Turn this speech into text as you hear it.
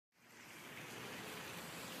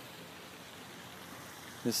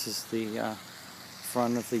This is the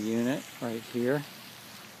front of the unit right here.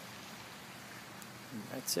 And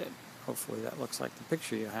that's it. Hopefully that looks like the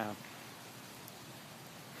picture you have.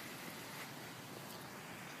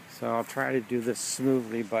 So I'll try to do this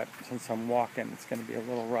smoothly, but since I'm walking, it's going to be a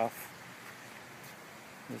little rough.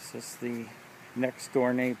 This is the next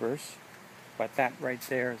door neighbors, but that right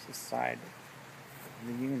there is the side of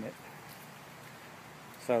the unit.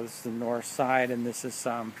 So this is the north side, and this is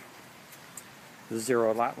the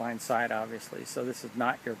zero lot line side, obviously. So this is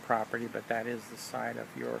not your property, but that is the side of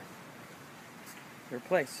your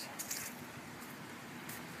place.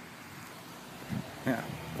 Yeah,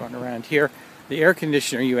 going around here. The air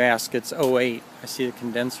conditioner, you ask, it's 08. I see the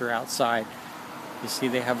condenser outside. You see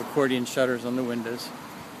they have accordion shutters on the windows.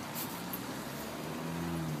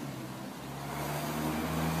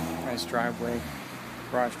 Nice driveway.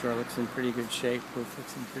 Garage door looks in pretty good shape. Roof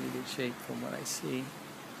looks in pretty good shape from what I see.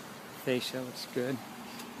 Fascia looks good.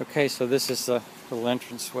 Okay, so this is the little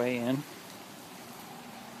entranceway in.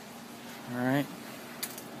 Alright.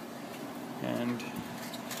 And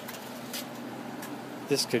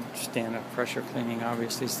this could stand up pressure cleaning,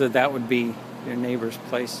 obviously. So that would be your neighbor's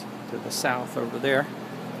place to the south over there.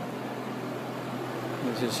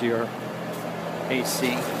 This is your AC.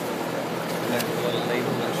 And there's a little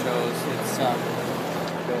label that shows it's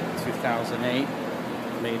built in 2008,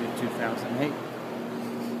 made in 2008.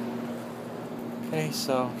 Okay,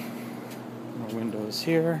 so more windows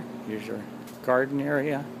here. Here's your garden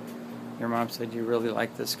area. Your mom said you really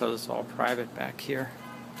like this because it's all private back here.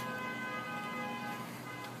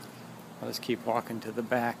 I'll just keep walking to the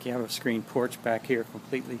back. You have a screened porch back here,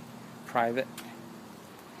 completely private.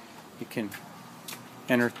 You can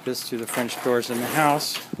enter this through the French doors in the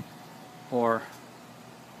house, or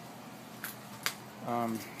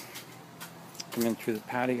come in through the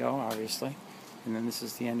patio, obviously. And then this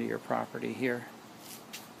is the end of your property here.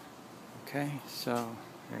 Okay, so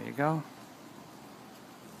there you go.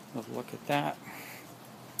 Have a look at that.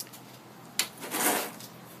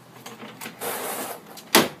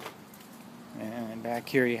 And back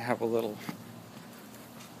here you have a little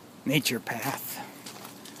nature path.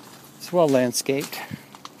 It's well landscaped.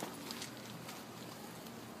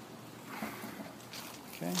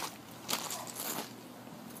 Okay.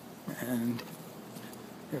 And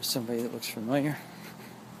there's somebody that looks familiar.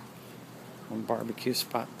 One barbecue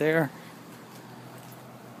spot there.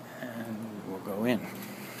 And we'll go in.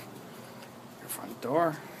 Your front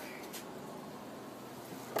door.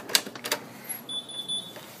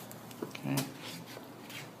 Okay.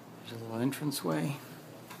 There's a little entranceway.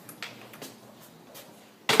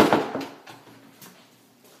 Are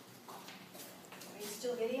you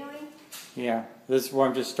still videoing? Yeah, this is where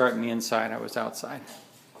I'm just starting the inside. I was outside.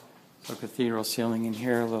 So cathedral ceiling in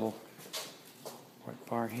here, a little white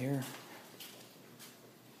bar here.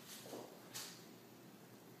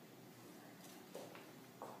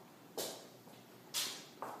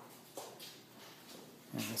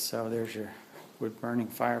 And so there's your wood burning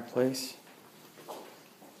fireplace.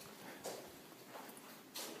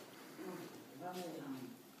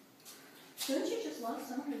 Don't you just love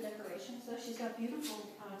some of her decorations, though? She's got beautiful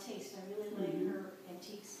taste. I really like her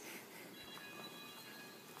antiques.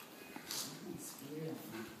 It's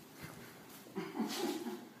beautiful.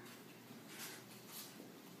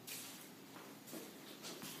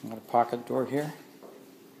 Got a pocket door here.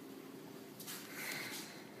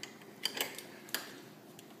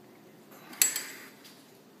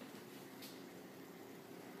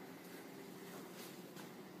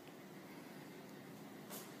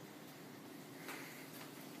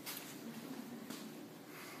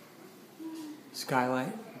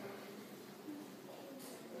 Skylight.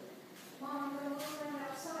 Mom, we're going to look around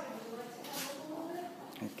outside. Would you like to have a little bit?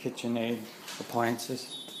 And KitchenAid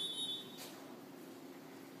appliances.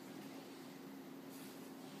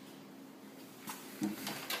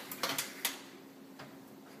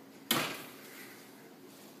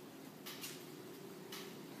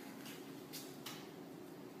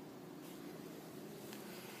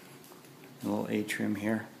 A little atrium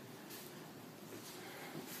here.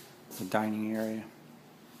 The dining area.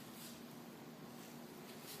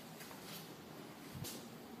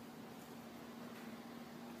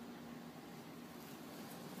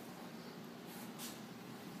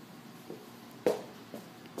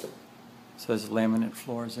 So there's laminate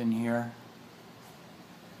floors in here.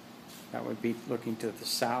 That would be looking to the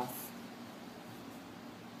south.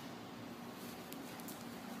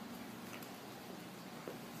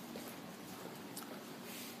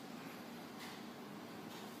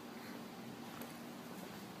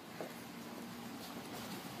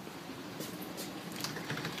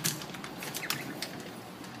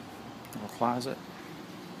 Little closet.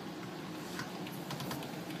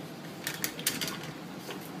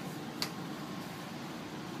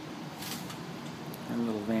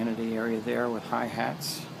 area there with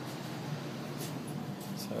hi-hats.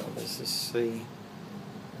 So this is the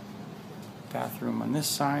bathroom on this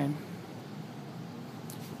side.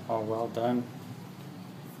 All well done.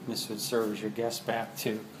 This would serve as your guest bath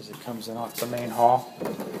too, because it comes in off the main hall.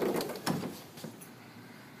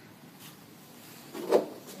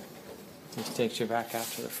 This takes you back out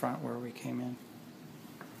to the front where we came in.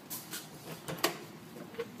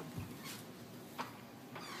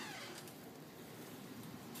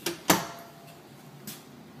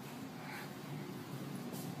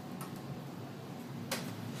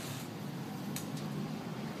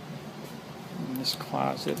 And this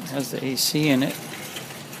closet has the AC in it.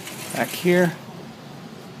 Back here,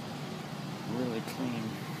 really clean.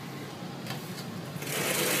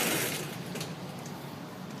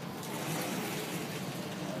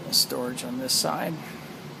 Storage on this side.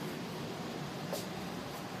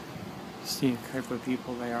 See the type of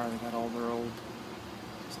people they are. They got all their old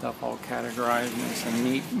stuff all categorized, nice and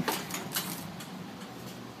neat.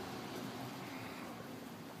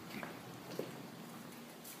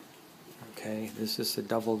 Okay, this is the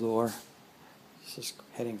double door. This is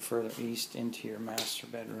heading further east into your master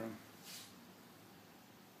bedroom.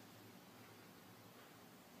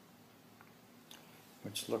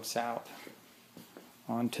 Which looks out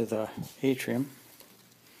onto the atrium.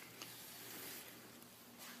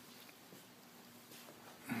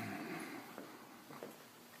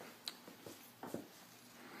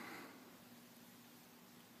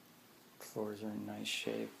 Floors are in nice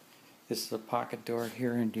shape. This is a pocket door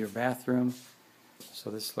here into your bathroom. So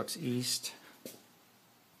this looks east.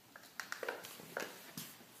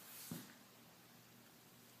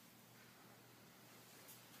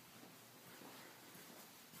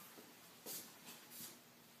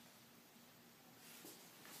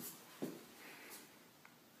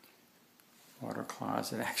 Water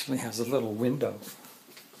closet actually has a little window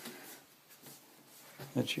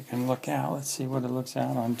that you can look out. Let's see what it looks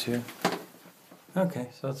out onto. Okay,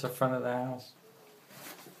 so it's the front of the house.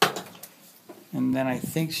 And then I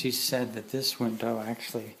think she said that this window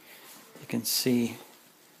actually, you can see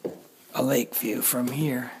a lake view from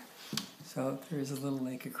here. So there's a little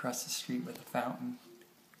lake across the street with a fountain.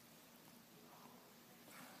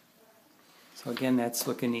 So again, that's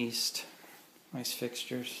looking east. Nice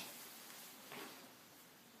fixtures.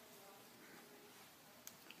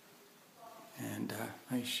 And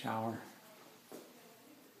nice shower.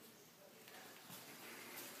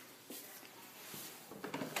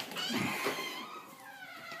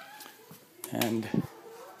 And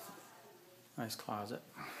nice closet.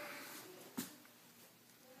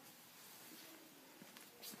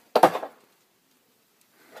 I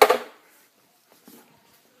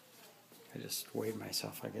just weighed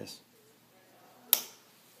myself, I guess.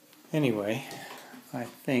 Anyway, I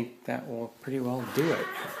think that will pretty well do it.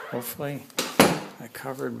 Hopefully I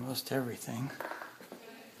covered most everything.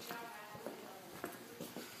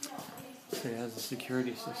 So it has a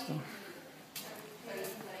security system.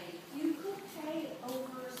 You could pay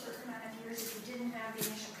over a certain amount of years if you didn't have the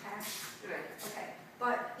initial cash. Okay,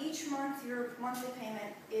 but each month, your monthly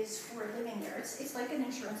payment is for living there. It's like an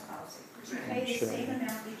insurance policy. You pay the same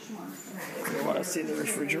amount each month. You want to see the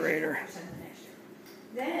refrigerator.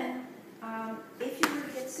 Then, if you were to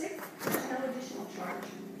get sick, there's no additional charge.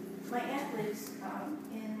 My aunt lives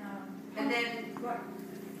in, And then, what?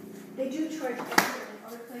 They do charge extra in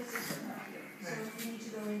other places, but not here. So if you need to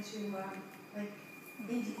go into, like,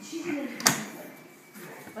 she's an independent living.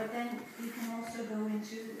 But then you can also go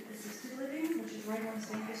into assisted living, which is right on the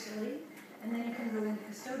same facility, and then you can go into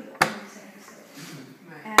custodial in the same facility.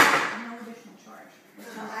 And no additional charge.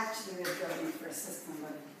 well, actually, we're going for a system,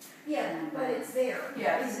 but Yeah, but it's there.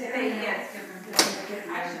 yeah, It's there. it's different.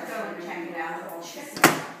 I should go and check it out.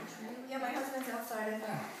 Yeah, my husband's outside of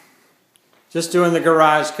that. Just doing the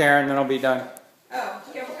garage, Karen, then I'll be done. Oh,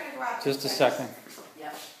 yeah, we're gonna go out. Just a second.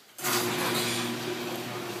 Yep.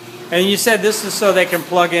 And you said this is so they can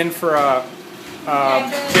plug in for a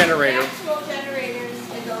generator. The actual generator is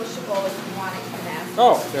negotiable if you want it to mass.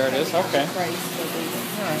 Oh, there it is. Okay. Price for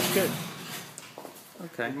the- All right, good.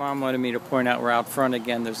 Okay. Mom wanted me to point out we're out front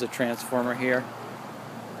again. There's a transformer here.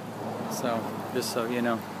 So, just so you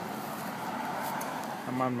know.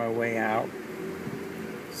 I'm on my way out.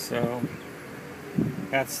 So,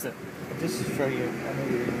 that's the, just to show you, I know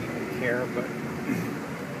you didn't even care, but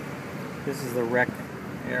this is the rec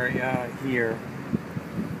area here.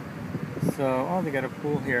 So, oh, they got a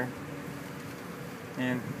pool here.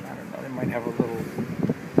 And, I don't know, they might have a little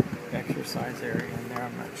exercise area in there,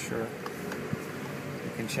 I'm not sure.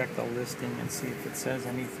 You can check the listing and see if it says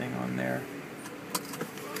anything on there.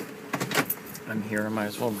 I'm here, I might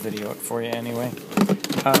as well video it for you anyway.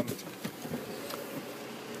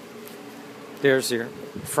 There's your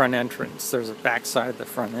front entrance. There's a back side of the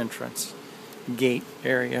front entrance gate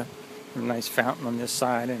area. A nice fountain on this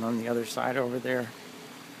side and on the other side over there.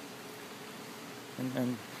 And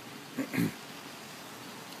then I'm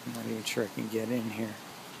not even sure I can get in here.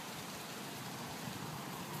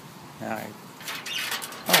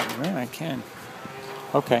 Oh man, I can.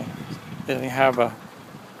 Okay. They have a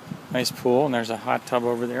nice pool, and there's a hot tub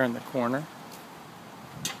over there in the corner.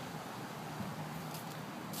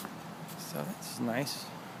 So that's nice.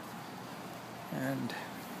 And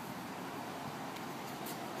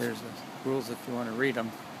there's the rules if you want to read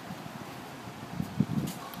them.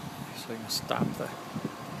 So you can stop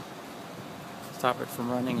it from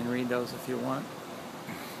running and read those if you want.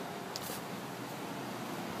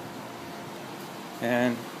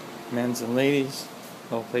 And men's and ladies,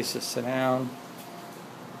 little place to sit down.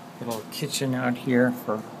 A little kitchen out here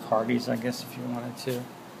for parties, I guess, if you wanted to.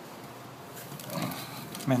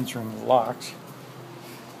 Men's room is locked.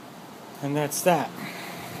 And that's that.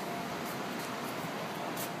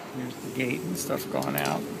 Here's the gate and stuff going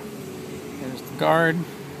out. There's the guard.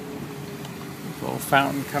 There's a little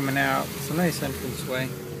fountain coming out. It's a nice entranceway.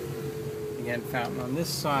 Again, fountain on this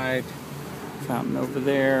side. Fountain over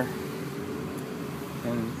there.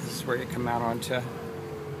 And this is where you come out onto.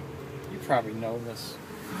 You probably know this.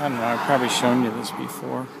 I don't know, I've probably shown you this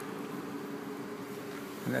before.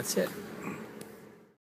 And that's it.